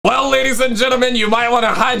ladies and gentlemen, you might want to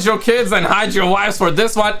hide your kids and hide your wives for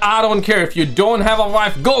this one. I don't care. If you don't have a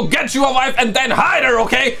wife, go get you a wife and then hide her,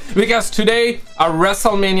 okay? Because today, a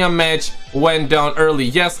WrestleMania match went down early.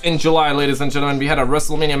 Yes, in July, ladies and gentlemen, we had a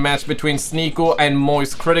WrestleMania match between Sneako and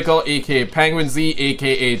Moistcritical, aka Penguinz0,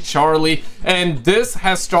 aka Charlie. And this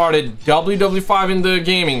has started WW5 in the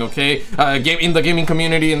gaming, okay? In the gaming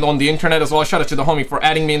community and on the internet as well. Shout out to the homie for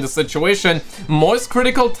adding me in the situation.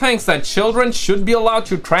 Moistcritical thinks that children should be allowed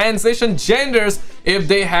to transition genders if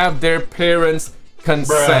they have their parents'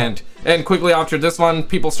 consent. Bruh. And quickly after this one,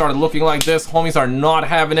 people started looking like this. Homies are not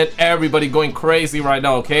having it. Everybody going crazy right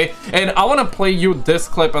now, okay? And I want to play you this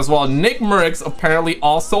clip as well. Nickmercs apparently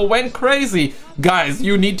also went crazy. Guys,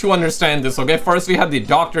 you need to understand this, okay? First, we had the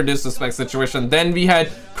DrDisrespect situation. Then we had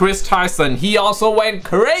Kris Tyson. He also went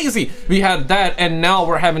crazy. We had that, and now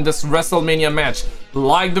we're having this WrestleMania match.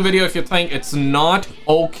 Like the video if you think it's not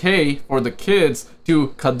okay for the kids to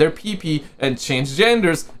cut their pee-pee and change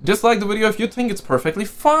genders. Dislike the video if you think it's perfectly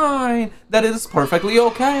fine, that it is perfectly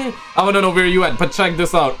okay. I want to know where you at, but check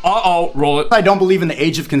this out. Uh-oh, roll it. I don't believe in the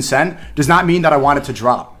age of consent does not mean that I want it to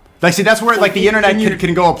drop. Like, see, that's where like the internet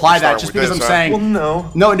can go apply that just because I'm saying,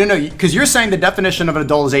 well, no, because you're saying the definition of an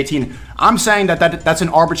adult is 18. I'm saying that's an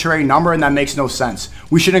arbitrary number and that makes no sense.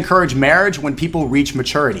 We should encourage marriage when people reach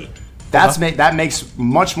maturity. That makes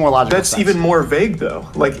much more logical sense. That's even more vague,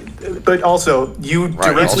 though. Like, but also you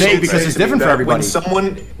directly it's vague because it's different for everybody.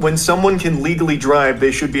 When someone can legally drive,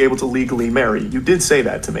 they should be able to legally marry. You did say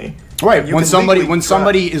that to me. Right. When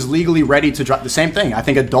somebody is legally ready to drive, the same thing. I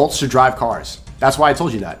think adults should drive cars. That's why I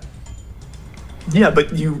told you that. Yeah,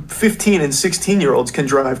 but you 15 and 16-year-olds can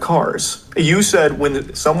drive cars. You said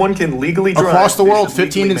when someone can legally drive across the world,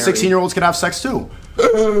 15 and 16-year-olds can have sex too.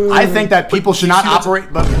 I think that people should not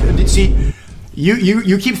operate. But see,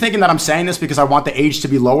 you keep thinking that I'm saying this because I want the age to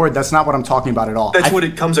be lowered. That's not what I'm talking about at all. That's what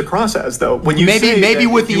it comes across as, though. When you maybe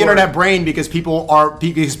with the internet brain, because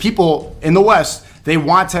people in the West, they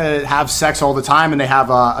want to have sex all the time and they have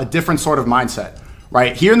a different sort of mindset.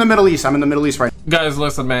 Right here in the Middle East, I'm in the Middle East right now. Guys,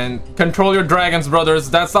 listen, man. Control your dragons, brothers.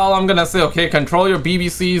 That's all I'm gonna say, okay? Control your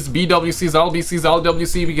BBCs, BWCs, LBCs,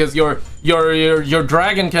 LWC, because your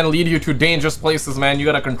dragon can lead you to dangerous places, man. You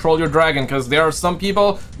gotta control your dragon, because there are some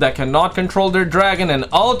people that cannot control their dragon, and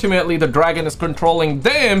ultimately the dragon is controlling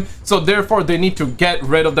them, so therefore they need to get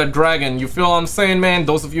rid of that dragon. You feel what I'm saying, man?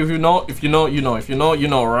 Those of you who know, if you know, you know. If you know, you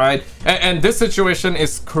know, right? And this situation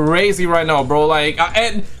is crazy right now, bro. Like,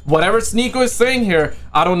 and whatever Sneako is saying here,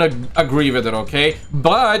 I don't agree with it, okay?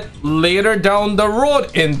 But later down the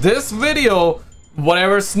road in this video,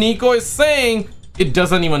 whatever Sneako is saying, it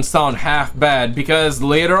doesn't even sound half bad, because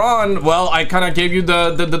later on, well, I kind of gave you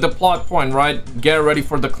the plot point, right? Get ready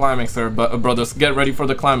for the climax there, brothers. Get ready for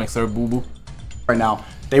the climax there, boo-boo. Right now,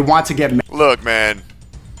 they want to get... Look, man,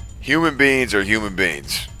 human beings are human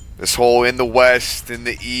beings. This whole in the West, in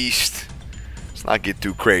the East... not get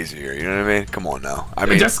too crazy here, you know what I mean? Come on now. I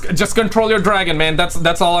mean, just control your dragon, man.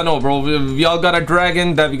 That's all I know, bro. We all got a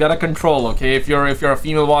dragon that we gotta control, okay? If you're a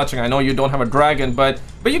female watching, I know you don't have a dragon, but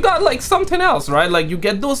you got like something else, right? Like you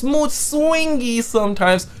get those mood swingy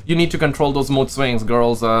sometimes. You need to control those mood swings,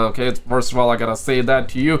 girls. Okay, first of all, I gotta say that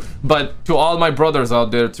to you, but to all my brothers out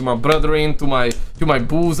there, to my brethren, to my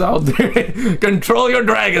boos out there, control your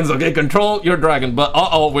dragons, okay? Control your dragon. But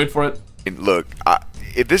wait for it. Look,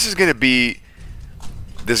 if this is gonna be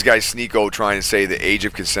this guy Sneako trying to say the age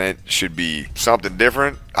of consent should be something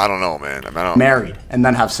different, I don't know, man. I mean, I don't... Married and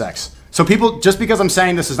then have sex. So people, just because I'm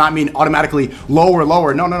saying this does not mean automatically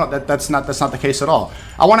lower. No. That's not the case at all.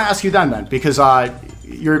 I want to ask you then, because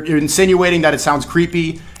you're insinuating that it sounds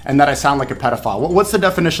creepy and that I sound like a pedophile. What's the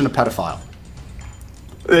definition of pedophile?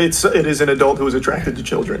 It is an adult who is attracted to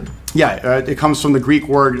children. Yeah, it comes from the Greek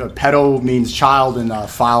word pedo means child and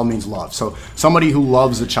phile means love. So somebody who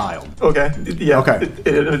loves a child. Okay. Yeah. Okay.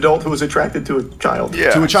 An adult who is attracted to a child.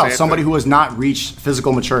 Yeah. To a child, somebody who has not reached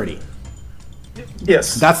physical maturity.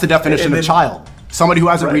 Yes. That's the definition of child. Somebody who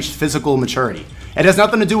hasn't reached physical maturity. It has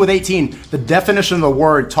nothing to do with 18. The definition of the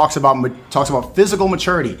word talks about physical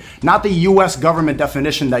maturity, not the U.S. government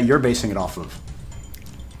definition that you're basing it off of.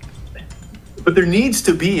 But there needs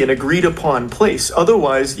to be an agreed upon place.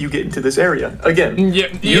 Otherwise, you get into this area. Again.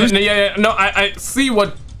 Yeah. No, I see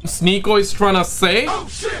what Sneako is trying to say. Oh,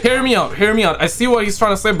 hear me out. I see what he's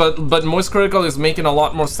trying to say, but Moistcritical is making a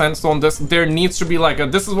lot more sense on this. There needs to be like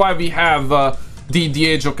this is why we have the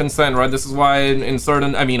age of consent, right? This is why in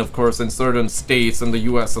certain, I mean, of course, in certain states in the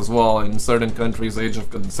US as well, in certain countries, age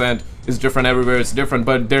of consent is different everywhere. It's different,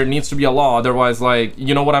 but there needs to be a law. Otherwise, like,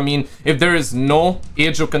 you know what I mean? If there is no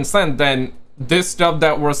age of consent, then this stuff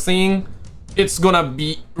that we're seeing it's gonna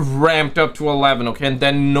be ramped up to 11, okay, and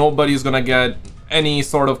then nobody's gonna get any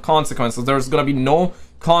sort of consequences. There's gonna be no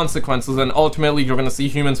consequences, and ultimately you're gonna see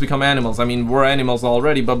humans become animals. I mean, we're animals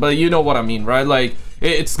already, but you know what I mean, right? Like,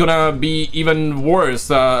 it's gonna be even worse.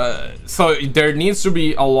 So there needs to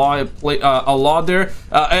be a law there.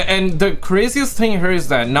 And the craziest thing here is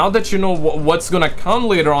that now that you know what's gonna come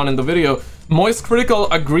later on in the video, Moistcritical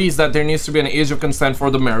agrees that there needs to be an age of consent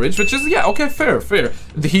for the marriage, which is, yeah, okay, fair.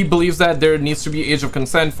 He believes that there needs to be age of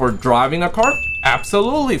consent for driving a car.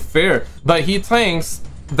 Absolutely fair. But he thinks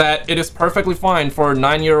that it is perfectly fine for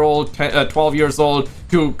 9-year-old, 12 years old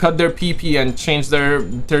to cut their PP and change their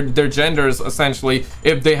genders, essentially,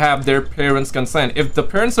 if they have their parents' consent. If the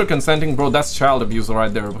parents are consenting, bro, that's child abuse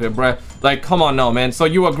right there, okay, bruh? Like, come on now, man. So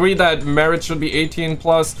you agree that marriage should be 18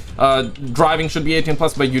 plus, driving should be 18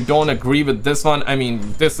 plus, but you don't agree with this one? I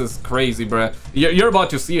mean, this is crazy, bruh. You're about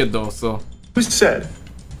to see it, though, so. Who said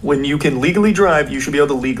when you can legally drive, you should be able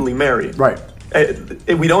to legally marry? Right.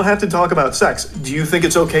 We don't have to talk about sex. Do you think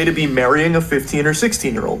it's okay to be marrying a 15 or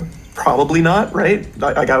 16-year-old? Probably not, right?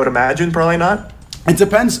 I would imagine probably not. It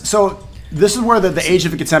depends. So this is where the age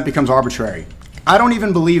of consent becomes arbitrary. I don't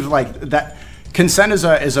even believe like that. Consent is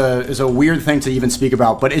a weird thing to even speak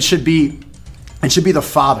about, but it should be the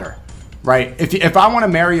father, right? If I want to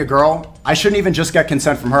marry a girl, I shouldn't even just get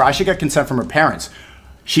consent from her. I should get consent from her parents.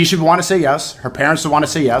 She should want to say yes. Her parents should want to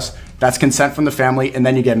say yes. That's consent from the family, and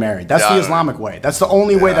then you get married. That's the Islamic way. That's the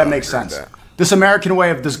only way that makes sense. This American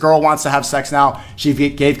way of this girl wants to have sex now, she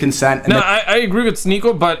gave consent. And no, I agree with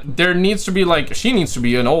Sneako, but there needs to be like, she needs to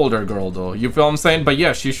be an older girl though. You feel what I'm saying? But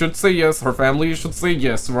yeah, she should say yes. Her family should say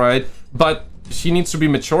yes, right? But she needs to be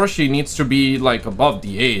mature. She needs to be like above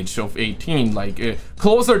the age of 18, like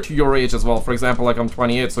closer to your age as well. For example, like I'm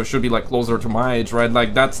 28, so it should be like closer to my age, right?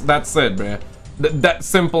 Like that's it, man. That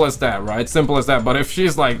simple as that, right? Simple as that. But if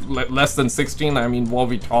she's like less than 16, I mean, what are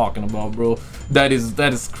we talking about, bro? That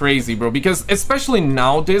is crazy, bro. Because especially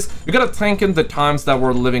nowadays, you gotta think in the times that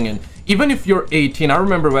we're living in. Even if you're 18, I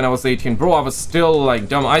remember when I was 18, bro, I was still like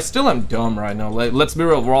dumb. I still am dumb right now. Like, let's be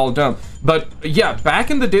real, we're all dumb. But yeah, back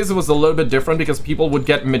in the days, it was a little bit different because people would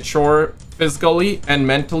get mature physically and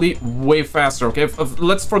mentally way faster, okay?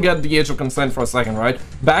 Let's forget the age of consent for a second, right?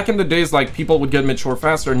 Back in the days, like, people would get mature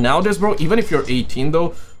faster. Nowadays, bro, even if you're 18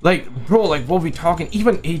 though, like, bro, like, what we talking?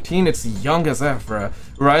 Even 18, it's young as F, bro,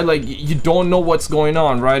 right? Like, you don't know what's going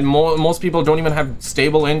on, right? Most people don't even have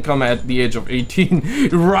stable income at the age of 18,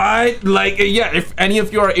 right? Like, yeah, if any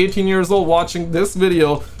of you are 18 years old watching this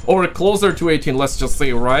video, or closer to 18, let's just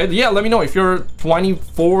say, right? Yeah, let me know if you're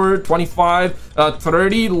 24, 25,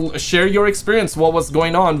 30, share your experience. What was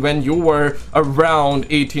going on when you were around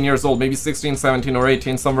 18 years old, maybe 16, 17, or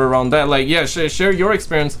 18, somewhere around that. Like, yeah, share your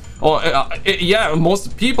experience. Yeah,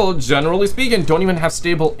 most people, generally speaking, don't even have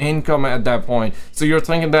stable income at that point. So you're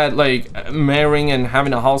thinking that, like, marrying and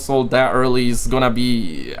having a household that early is gonna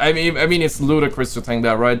be, I mean, it's ludicrous to think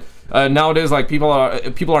that, right? Nowadays, like, people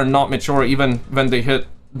are not mature even when they hit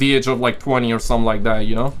the age of like 20 or something like that,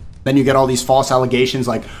 you know? Then you get all these false allegations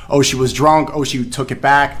like, oh, she was drunk, oh, she took it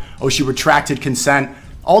back, oh, she retracted consent.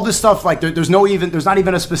 All this stuff, like, there's not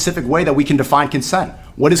even a specific way that we can define consent.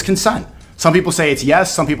 What is consent? Some people say it's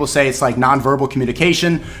yes, some people say it's like nonverbal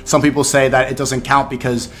communication, some people say that it doesn't count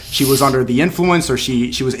because she was under the influence or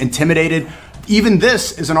she was intimidated. Even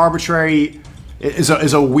this is an arbitrary,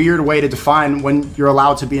 is a weird way to define when you're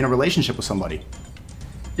allowed to be in a relationship with somebody.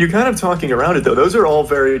 You're kind of talking around it, though. Those are all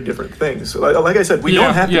very different things. Like I said, we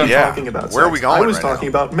don't have to be talking about sex. Where are we going? I was talking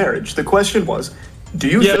about marriage. The question was, do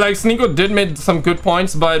you? Yeah, like Sneako did make some good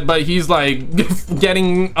points, but he's like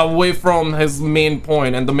getting away from his main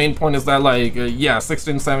point, and the main point is that, like, yeah,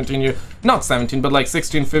 16, 17 years, not 17, but like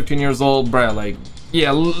 16, 15 years old, bruh, like,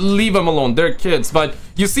 yeah, leave them alone. They're kids. But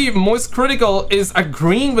you see, Moistcritical is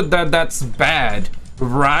agreeing with that. That's bad.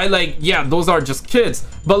 Right, like, yeah, those are just kids.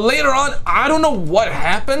 But later on, I don't know what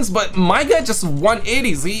happens, but my guy just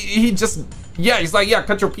 180s. He just, yeah, he's like, yeah,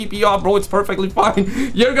 cut your PP off, bro, it's perfectly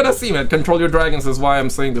fine. You're gonna see, man. Control your dragons is why I'm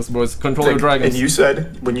saying this, bro. It's control your dragons. And you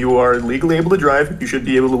said when you are legally able to drive, you should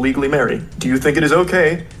be able to legally marry. Do you think it is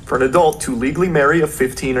okay for an adult to legally marry a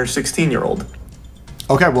 15 or 16-year-old?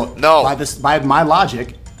 Okay, well, no. By my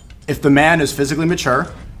logic, if the man is physically mature,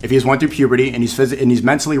 if he's went through puberty and he's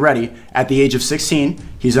mentally ready at the age of 16,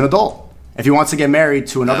 he's an adult. If he wants to get married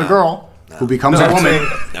to another girl who becomes a woman,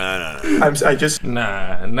 I just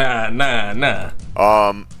nah. I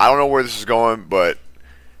don't know where this is going, but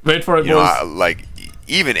wait for it, you know, like,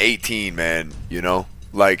 even 18, man. You know,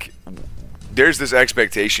 like, there's this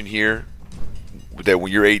expectation here that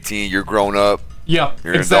when you're 18, you're grown up. Yeah,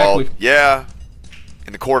 you're exactly. An adult. Yeah,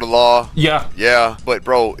 in the court of law. Yeah. Yeah, but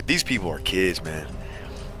bro, these people are kids, man.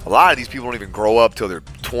 A lot of these people don't even grow up till they're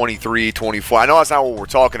 23, 24. I know that's not what we're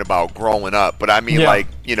talking about, growing up, but I mean, like,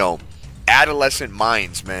 you know, adolescent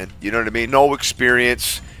minds, man. You know what I mean? No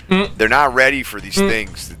experience. They're not ready for these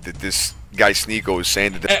things that this guy Sneako is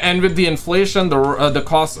saying. And with the inflation, the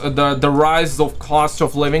cost, the rise of cost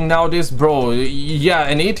of living nowadays, bro. Yeah,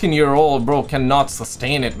 an 18-year-old, bro, cannot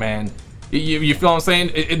sustain it, man. You feel what I'm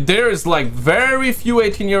saying? There is like very few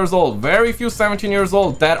 18 years old, very few 17 years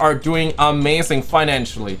old that are doing amazing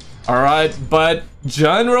financially. All right, but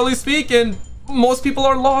generally speaking, most people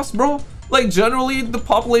are lost, bro. Like generally, the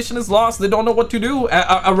population is lost. They don't know what to do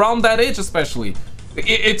around that age, especially.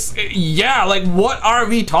 Yeah, like what are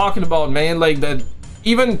we talking about, man? Like that,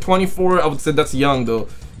 even 24, I would say that's young though.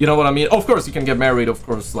 You know what I mean? Of course, you can get married. Of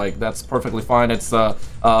course, like that's perfectly fine. It's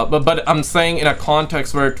but I'm saying in a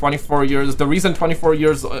context where 24 years. The reason 24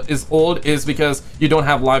 years is old is because you don't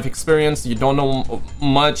have life experience. You don't know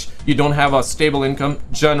much. You don't have a stable income.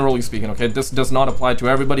 Generally speaking, okay. This does not apply to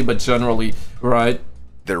everybody, but generally, right?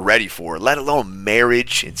 They're ready for it. Let alone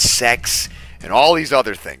marriage and sex and all these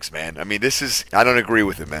other things, man. I mean, this is. I don't agree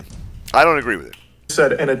with it, man. I don't agree with it.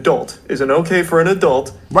 Said an adult. Is it okay for an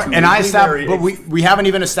adult? Right, and I established, but we haven't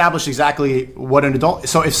even established exactly what an adult.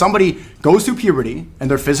 So if somebody goes through puberty and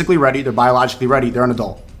they're physically ready, they're biologically ready, they're an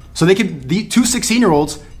adult. So they can, the two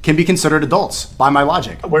 16-year-olds can be considered adults by my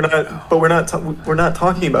logic. We're not, but we're not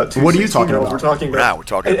talking about two. What are you talking about? We're talking about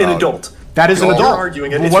an adult. That is an adult.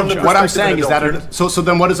 Arguing it. What I'm saying is that so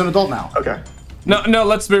then what is an adult now? Okay. No,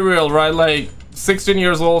 let's be real, right? Like 16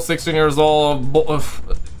 years old,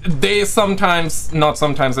 they sometimes, not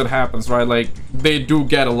sometimes, it happens, right? Like they do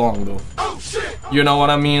get along though. Oh shit! You know what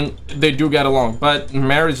I mean? They do get along, but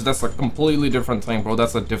marriage, that's a completely different thing, bro.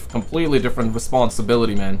 That's a completely different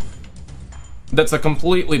responsibility, man. That's a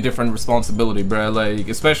completely different responsibility, bro. Like,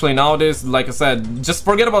 especially nowadays, like I said, just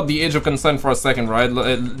forget about the age of consent for a second, right?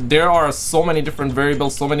 There are so many different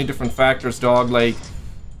variables, so many different factors, dog. Like,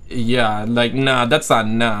 yeah, like, nah, that's a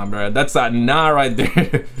nah, bro. That's a nah right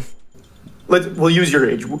there. We'll use your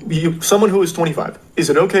age. Someone who is 25. Is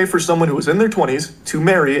it okay for someone who is in their 20s to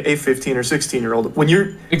marry a 15 or 16-year-old? When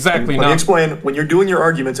you're let me explain. When you're doing your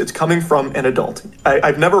arguments, it's coming from an adult.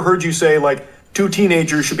 I've never heard you say like two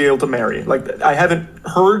teenagers should be able to marry. Like I haven't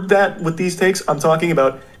heard that with these takes. I'm talking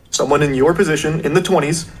about someone in your position in the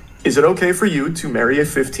 20s. Is it okay for you to marry a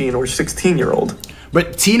 15 or 16-year-old?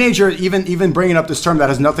 But teenager, even bringing up this term that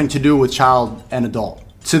has nothing to do with child and adult.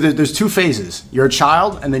 So there's two phases. You're a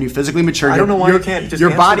child, and then you physically mature. I don't know why you can't just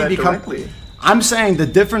your answer body that becomes. directly. I'm saying the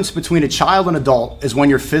difference between a child and adult is when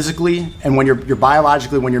you're physically and when you're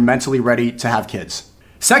biologically, when you're mentally ready to have kids.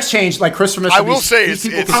 Sex change, like Chris from MrBeast. I will say it's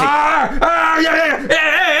yeah.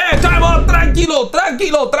 Time out, tranquilo.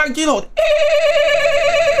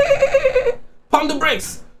 Pump the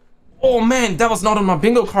brakes. Oh man, that was not on my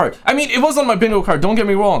bingo card. I mean, it was on my bingo card, don't get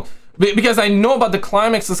me wrong. Because I know about the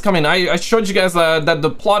climax is coming. I showed you guys that the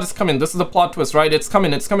plot is coming. This is the plot twist, right? It's coming.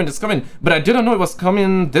 But I didn't know it was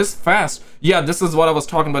coming this fast. Yeah, this is what I was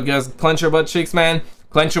talking about, guys. Clench your butt cheeks, man.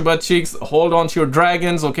 Clench your butt cheeks. Hold on to your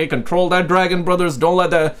dragons, okay? Control that dragon, brothers. Don't let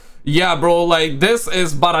that... Yeah, bro, like, this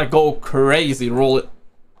is about to go crazy. Roll it.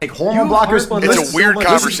 Like hormone blockers... It's a weird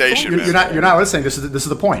conversation, man. You're not listening. This is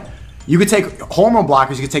the point. You could take hormone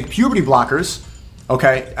blockers. You could take puberty blockers,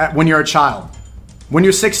 okay, when you're a child. When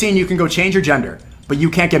you're 16, you can go change your gender, but you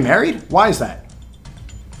can't get married? Why is that?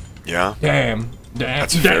 Yeah. Damn.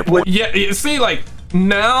 That's a fair point. Yeah, you see, like,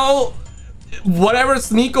 now, whatever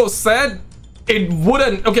Sneako said, it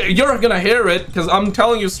wouldn't... Okay, you're gonna hear it, because I'm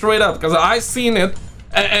telling you straight up, because I seen it,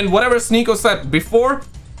 and whatever Sneako said before,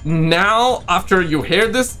 now, after you hear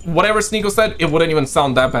this, whatever Sneako said, it wouldn't even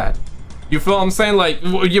sound that bad. You feel what I'm saying? Like,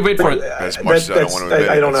 you wait for it. I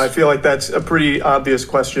don't know. I feel like that's a pretty obvious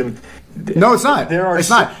question. No, it's not. It's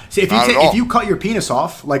not. See, if you cut your penis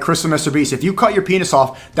off, like Chris from MrBeast, if you cut your penis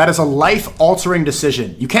off, that is a life-altering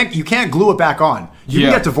decision. You can't glue it back on. You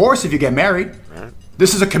can get divorced if you get married. Right.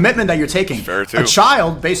 This is a commitment that you're taking. Fair too. A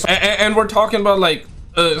child based on... And we're talking about like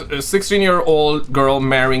a 16-year-old girl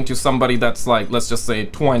marrying to somebody that's like, let's just say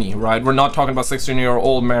 20, right? We're not talking about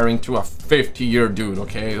 16-year-old marrying to a 50-year dude,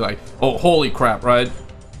 okay? Like, oh, holy crap, right?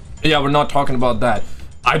 Yeah, we're not talking about that.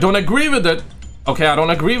 I don't agree with it. Okay, I don't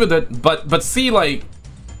agree with it, but see, like,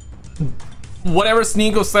 whatever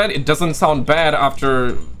Sneako said, it doesn't sound bad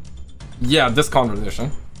after, yeah, this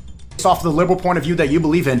conversation. Based off the liberal point of view that you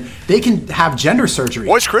believe in, they can have gender surgery.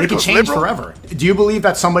 Moistcritical, they can change forever. Do you believe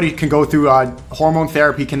that somebody can go through hormone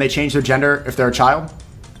therapy? Can they change their gender if they're a child?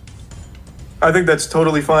 I think that's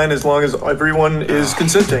totally fine as long as everyone is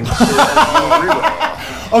consenting.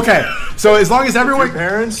 Okay, so as long as everyone...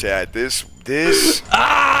 Parents? Yeah, this...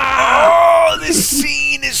 Oh, this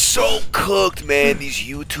scene is so cooked, man. These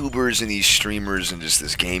YouTubers and these streamers and just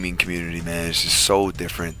this gaming community, man, it's just so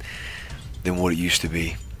different than what it used to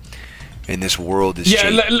be. And this world is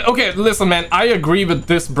okay, listen, man, I agree with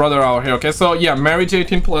this brother out here, okay? So, yeah, marriage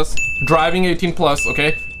 18 plus, driving 18 plus,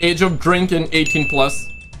 okay? Age of drinking 18 plus.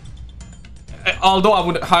 Although I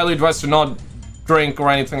would highly advise to not drink or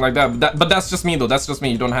anything like that. But that's just me, though. That's just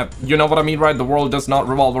me. You don't have... You know what I mean, right? The world does not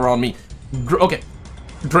revolve around me. Okay.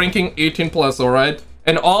 Drinking 18 plus, alright?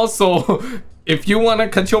 And also, if you want to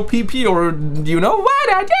cut your PP or, you know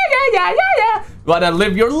what? Wanna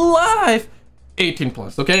live your life, 18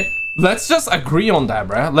 plus, okay? Let's just agree on that,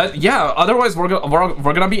 bruh. Yeah, otherwise we're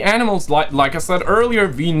gonna be animals. Like I said earlier,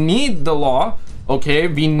 we need the law, okay?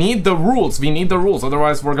 We need the rules. We need the rules.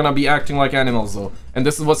 Otherwise, we're gonna be acting like animals, though. And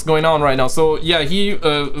this is what's going on right now. So yeah,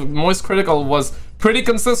 Moistcritical was pretty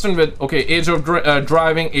consistent with, okay, age of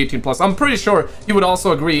driving 18 plus. I'm pretty sure he would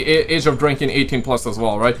also agree age of drinking 18 plus as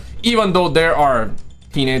well, right? Even though there are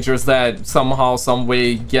teenagers that somehow, some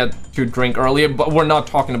way get to drink earlier, but we're not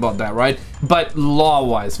talking about that, right? But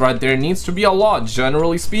law-wise, right, there needs to be a law.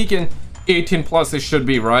 Generally speaking, 18 plus it should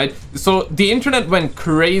be, right? So the internet went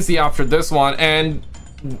crazy after this one, and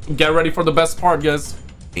get ready for the best part, guys.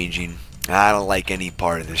 Changing. I don't like any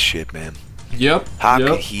part of this shit, man. Yep. How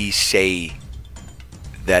could he say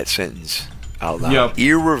that sentence out loud?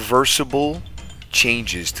 Irreversible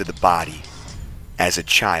changes to the body as a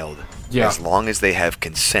child. Yeah. As long as they have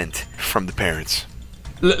consent from the parents.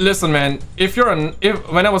 Listen, man.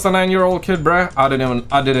 When I was a 9-year-old kid, bruh, I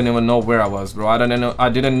didn't even know where I was, bro. I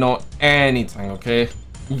didn't know anything. Okay,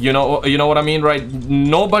 you know what I mean, right?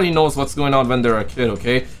 Nobody knows what's going on when they're a kid,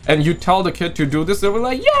 okay? And you tell the kid to do this, they were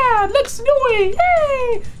like, yeah, let's do it,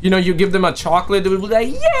 yay! You know, you give them a chocolate, they will be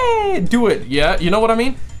like, yeah, do it, yeah? You know what I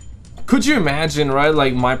mean? Could you imagine, right?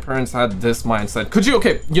 Like, my parents had this mindset. Could you,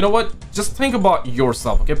 okay, you know what? Just think about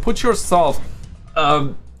yourself, okay? Put yourself,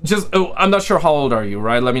 I'm not sure how old are you,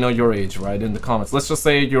 right? Let me know your age, right, in the comments. Let's just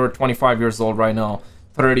say you're 25 years old right now,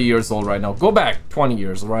 30 years old right now. Go back 20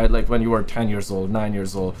 years, right? Like when you were 10 years old, 9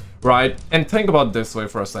 years old, right? And think about this way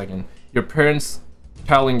for a second. Your parents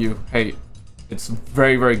telling you, hey, it's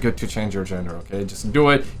very, very good to change your gender, okay? Just do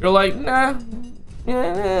it. You're like, nah.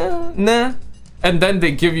 And then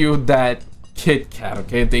they give you that Kit Kat,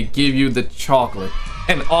 okay? They give you the chocolate.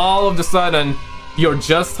 And all of a sudden, you're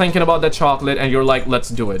just thinking about that chocolate and you're like, let's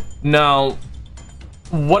do it. Now,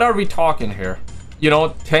 what are we talking here? You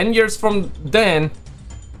know, 10 years from then,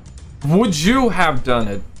 would you have done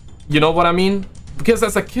it? You know what I mean? Because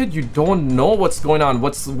as a kid, you don't know what's going on,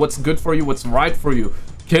 what's good for you, what's right for you.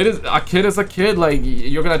 A kid is a kid. Like,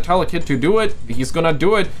 you're gonna tell a kid to do it, he's gonna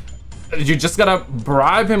do it. You just gotta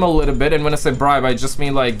bribe him a little bit. And when I say bribe, I just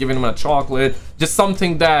mean like giving him a chocolate, just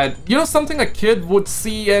something that, you know, something a kid would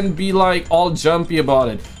see and be like all jumpy about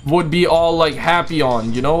it, would be all like happy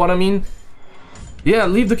on, you know what I mean? Yeah,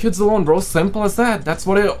 leave the kids alone, bro. Simple as that. That's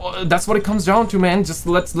what it comes down to, man. Just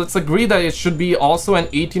let's agree that it should be also an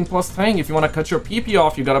 18 plus thing. If you want to cut your PP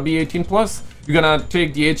off, you gotta be 18 plus. You're gonna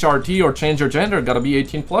take the HRT or change your gender, gotta be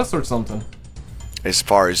 18 plus or something. As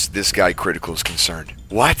far as this guy Critical is concerned,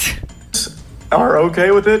 what? Are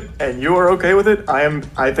okay with it, and you are okay with it.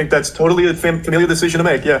 I think that's totally a familial decision to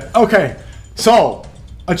make. Yeah. Okay, so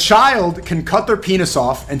a child can cut their penis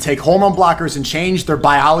off and take hormone blockers and change their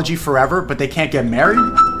biology forever, but they can't get married?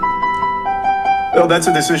 Well, that's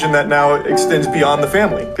a decision that now extends beyond the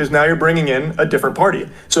family, because now you're bringing in a different party.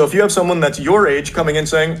 So if you have someone that's your age coming in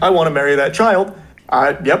saying, I want to marry that child,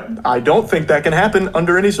 I don't think that can happen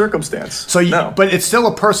under any circumstance. So no. But it's still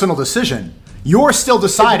a personal decision. You're still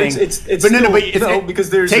deciding.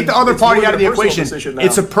 Because there's take the other party out of the equation.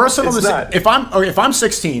 It's a personal decision. If I'm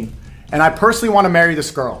 16 and I personally want to marry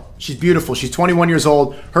this girl, she's beautiful. She's 21 years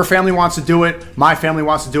old. Her family wants to do it. My family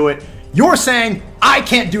wants to do it. You're saying I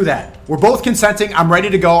can't do that. We're both consenting. I'm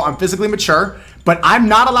ready to go. I'm physically mature, but I'm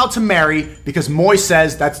not allowed to marry because Moist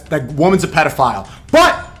says that woman's a pedophile.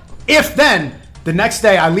 But if then the next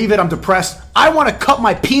day I leave it, I'm depressed, I want to cut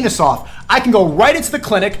my penis off, I can go right into the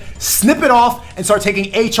clinic, snip it off, and start taking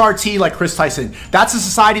HRT like Kris Tyson. That's a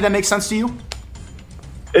society that makes sense to you?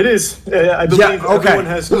 It is. I believe everyone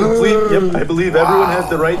has complete. Yep, I believe everyone has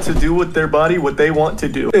the right to do with their body what they want to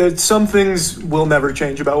do. Some things will never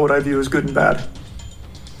change about what I view as good and bad,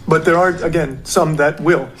 but there are, again, some that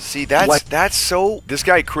will. See, that's so. This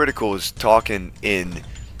guy Critical is talking in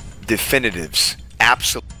definitives.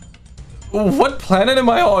 Absolutely. What planet am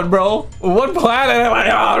I on, bro? What planet am I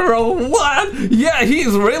on, bro? What? Yeah,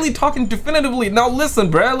 he's really talking definitively. Now listen,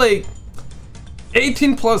 bro, like,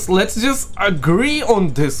 18 plus, let's just agree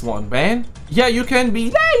on this one, man. Yeah, you can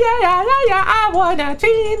be, I wanna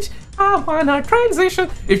change, I wanna transition.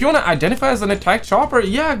 If you wanna identify as an attack chopper,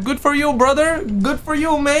 yeah, good for you, brother. Good for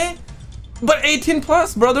you, man. But 18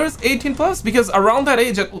 plus, brothers, 18 plus, because around that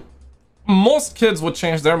age, most kids would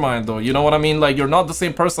change their mind, though. You know what I mean? Like, you're not the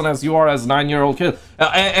same person as you are as a 9-year-old kid.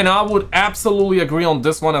 And I would absolutely agree on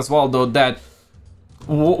this one as well, though, that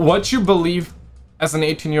what you believe as an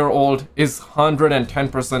 18-year-old is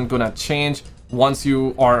 110% gonna change once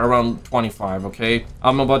you are around 25. Okay,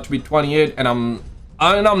 I'm about to be 28, and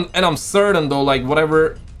I'm certain, though, like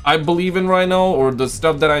whatever I believe in right now or the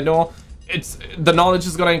stuff that I know, the knowledge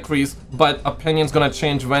is gonna increase, but opinion's gonna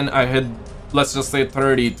change when I hit, let's just say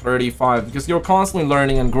 30, 35, because you're constantly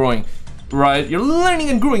learning and growing, right? You're learning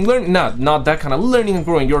and growing, not that kind of learning and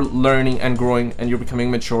growing. You're learning and growing, and you're becoming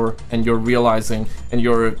mature, and you're realizing, and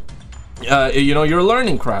you're you know, you're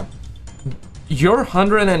learning crap. You're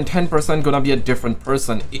 110% gonna be a different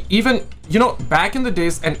person. Even, you know, back in the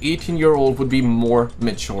days, an 18-year-old would be more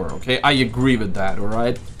mature. Okay, I agree with that. All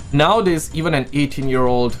right, nowadays even an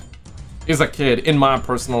 18-year-old is a kid, in my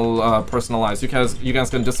personal life. You guys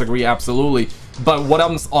can disagree, absolutely, but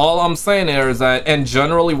all I'm saying here is that, and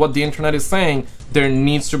generally what the internet is saying, there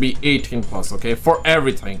needs to be 18 plus, okay, for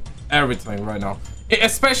everything right now,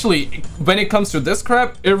 especially when it comes to this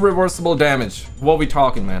crap. Irreversible damage, what we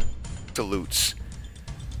talking, man? Salutes.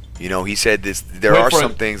 You know, he said this, there are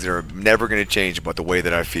some things that are never going to change about the way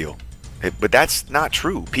that I feel, but that's not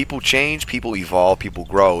true. People change, people evolve, people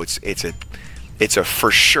grow. It's a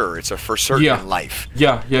for sure. It's a for certain in life.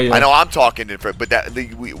 Yeah. I know I'm talking different, but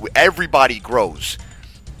everybody grows.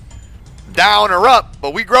 Down or up,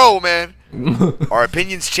 but we grow, man. Our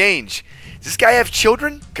opinions change. Does this guy have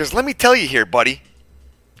children? Because let me tell you here, buddy.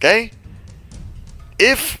 Okay?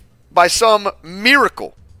 If by some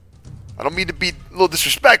miracle, I don't mean to be a little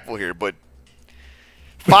disrespectful here, but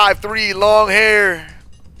 5'3", long hair,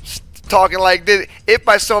 talking like this. If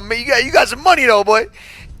by some, you got some money though, boy.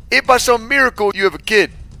 If by some miracle you have a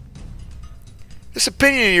kid, this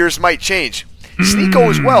opinion of yours might change. Sneako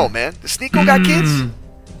as well, man. Does Sneako got kids?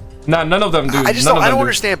 Nah, none of them do. I don't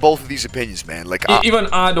understand both of these opinions, man. Like even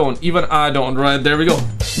I don't. Right there we go.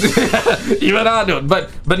 Even I don't.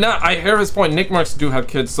 But now I hear his point. Nickmercs do have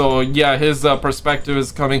kids, so yeah, his perspective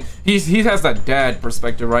is coming. He has that dad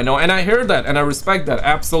perspective right now, and I hear that, and I respect that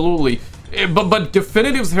absolutely. But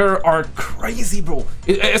definitives here are crazy, bro.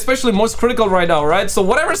 Especially Moistcritical right now, right? So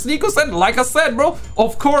whatever Sneako said, like I said, bro,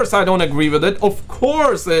 of course I don't agree with it. Of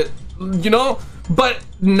course, you know. But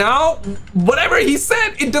now, whatever he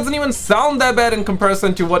said, it doesn't even sound that bad in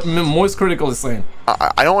comparison to what Moistcritical is saying.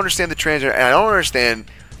 I don't understand the transgender, and I don't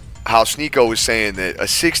understand how Sneako is saying that a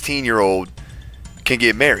 16-year-old can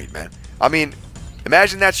get married, man. I mean,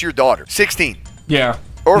 imagine that's your daughter, 16. Yeah.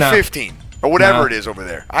 Or 15. Or whatever it is over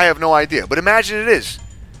there. I have no idea. But imagine it is.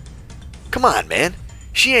 Come on, man.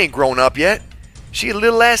 She ain't grown up yet. She a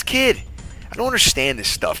little ass kid. I don't understand this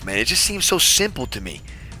stuff, man. It just seems so simple to me.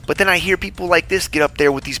 But then I hear people like this get up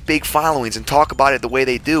there with these big followings and talk about it the way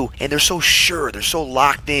they do. And they're so sure. They're so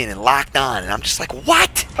locked in and locked on. And I'm just like,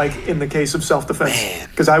 what? Like in the case of self-defense.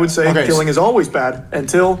 Because I would say killing is always bad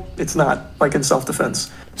until it's not, like in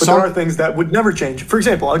self-defense. But there are things that would never change. For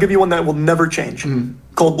example, I'll give you one that will never change.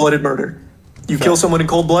 Cold-blooded murder. You kill someone in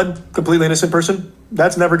cold blood, completely innocent person,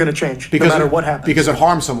 that's never going to change, no matter what happens. Because it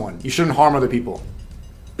harms someone. You shouldn't harm other people.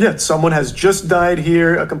 Yeah, someone has just died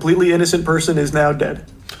here. A completely innocent person is now dead.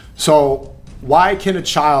 So why can a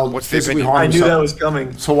child physically harm himself? I knew that was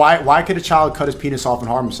coming. So why could a child cut his penis off and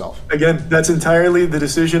harm himself? Again, that's entirely the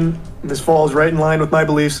decision. This falls right in line with my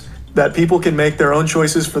beliefs that people can make their own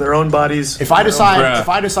choices for their own bodies. If I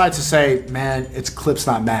decide to say, man, it's clips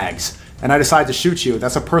not mags, and I decide to shoot you,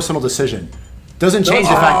 that's a personal decision. Doesn't change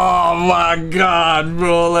the fact. Oh my God,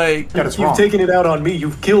 bro! Like you've taken it out on me.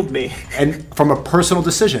 You've killed me. And from a personal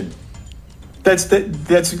decision. That's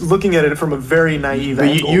looking at it from a very naive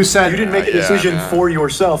angle. You said you didn't make a decision for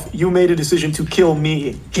yourself. You made a decision to kill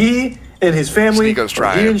me. He and his family, he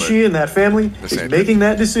and she and that family is making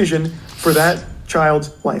that decision for that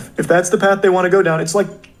child's life. If that's the path they want to go down, it's like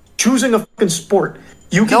choosing a fucking sport.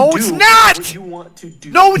 You can do what you want to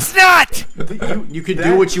do. No, it's not. You can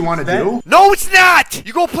do what you want to do? No, it's not.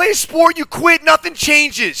 You go play a sport, you quit, nothing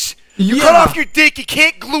changes. You cut off your dick, you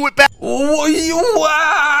can't glue it back. What?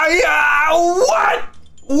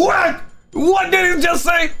 What did he just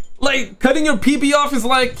say? Like, cutting your pee-pee off is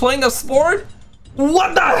like playing a sport?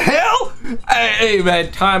 What the hell? Hey,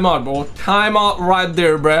 man, time out, bro. Time out right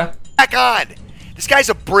there, bruh. Back on. This guy's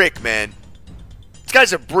a brick, man. This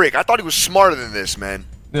guy's a brick. I thought he was smarter than this, man.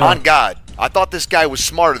 Yeah. On God. I thought this guy was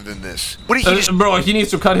smarter than this. What did he just... Bro, he needs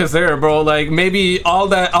to cut his hair, bro. Like, maybe all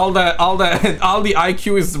the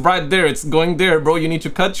IQ is right there. It's going there, bro. You need to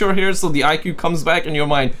cut your hair so the IQ comes back in your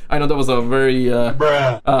mind. I know that was a very low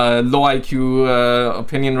IQ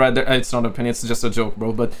opinion right there. It's not an opinion, it's just a joke,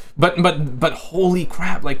 bro. But holy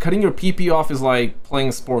crap, like cutting your PP off is like playing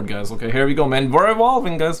a sport, guys. Okay, here we go, man. We're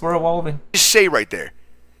evolving, guys. We're evolving. Just say right there.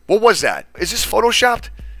 What was that? Is this photoshopped?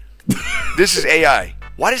 This is AI.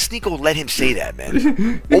 Why did Sneako let him say that,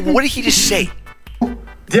 man? Well, what did he just say?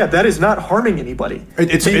 Yeah, that is not harming anybody.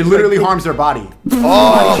 It literally harms their body.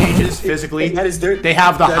 Oh, changes physically. That is their, they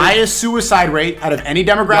have the highest suicide rate out of any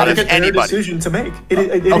demographic. That is their decision to make. It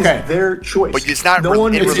is their choice. But it's not in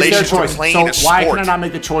relation to playing a sport. So why can I sport? not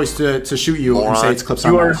make the choice to shoot you and say it's clips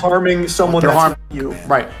on? You are harming someone that's you.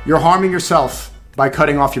 Right. You're harming yourself by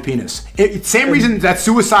cutting off your penis. Same reason that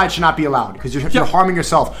suicide should not be allowed, because you're harming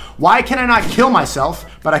yourself. Why can I not kill myself,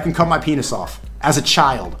 but I can cut my penis off as a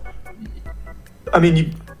child? I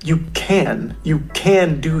mean, you can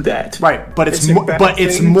do that. Right, but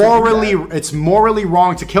it's morally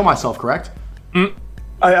wrong to kill myself, correct?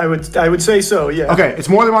 I would say so, yeah. Okay, it's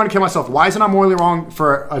morally wrong to kill myself. Why is it not morally wrong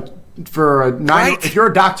for a 9 if you're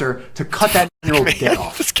a doctor to cut that 9-year-old dick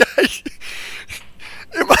off? This guy.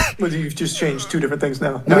 But you've just changed two different things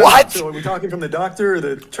now. What? So are we talking from the doctor or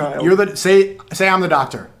the child? You're the say I'm the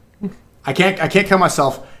doctor. I can't kill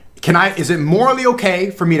myself. Is it morally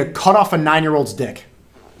okay for me to cut off a 9-year-old's dick?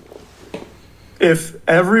 If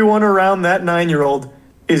everyone around that 9-year-old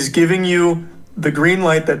is giving you the green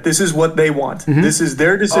light that this is what they want, this is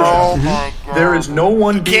their decision. Oh my God. There is no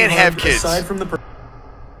one being can't have harmed kids aside from the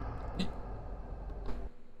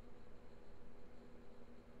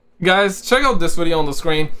Guys, check out this video on the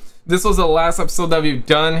screen. This was the last episode that we've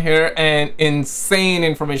done here, and insane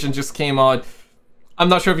information just came out. I'm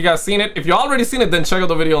not sure if you guys seen it. If you already seen it, then check out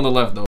the video on the left though.